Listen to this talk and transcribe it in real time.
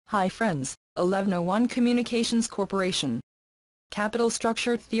Hi friends, 1101 Communications Corporation. Capital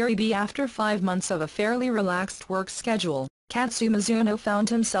Structure Theory B. After 5 months of a fairly relaxed work schedule, Katsu Mizuno found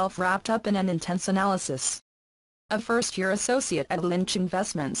himself wrapped up in an intense analysis. A first-year associate at Lynch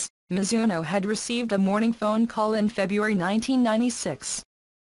Investments, Mizuno had received a morning phone call in February 1996.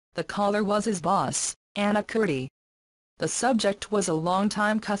 The caller was his boss, Anna Kurti. The subject was a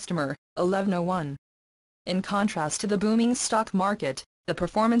long-time customer, 1101. In contrast to the booming stock market, the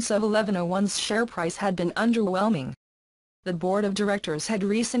performance of 1101's share price had been underwhelming. The board of directors had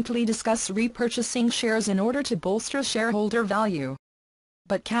recently discussed repurchasing shares in order to bolster shareholder value.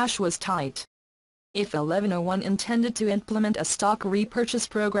 But cash was tight. If 1101 intended to implement a stock repurchase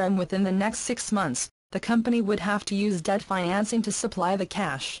program within the next 6 months, the company would have to use debt financing to supply the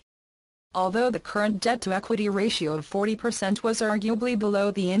cash. Although the current debt-to-equity ratio of 40% was arguably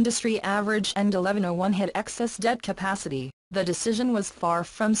below the industry average and 1101 had excess debt capacity, the decision was far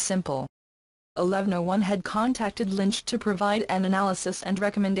from simple. 1101 had contacted Lynch to provide an analysis and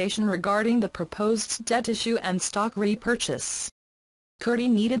recommendation regarding the proposed debt issue and stock repurchase. Kurti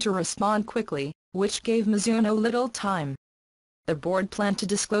needed to respond quickly, which gave Mizuno little time. The board planned to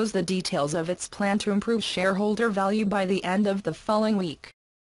disclose the details of its plan to improve shareholder value by the end of the following week.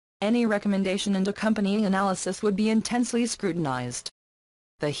 Any recommendation and accompanying analysis would be intensely scrutinized.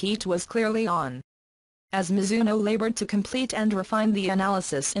 The heat was clearly on. As Mizuno labored to complete and refine the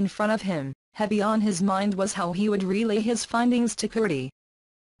analysis in front of him, heavy on his mind was how he would relay his findings to Kurti.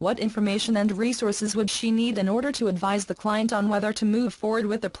 What information and resources would she need in order to advise the client on whether to move forward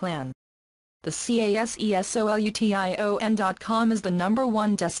with the plan? The CASESOLUTION.com is the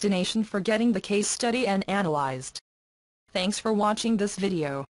 #1 destination for getting the case study and analyzed. Thanks for watching this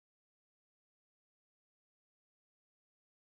video.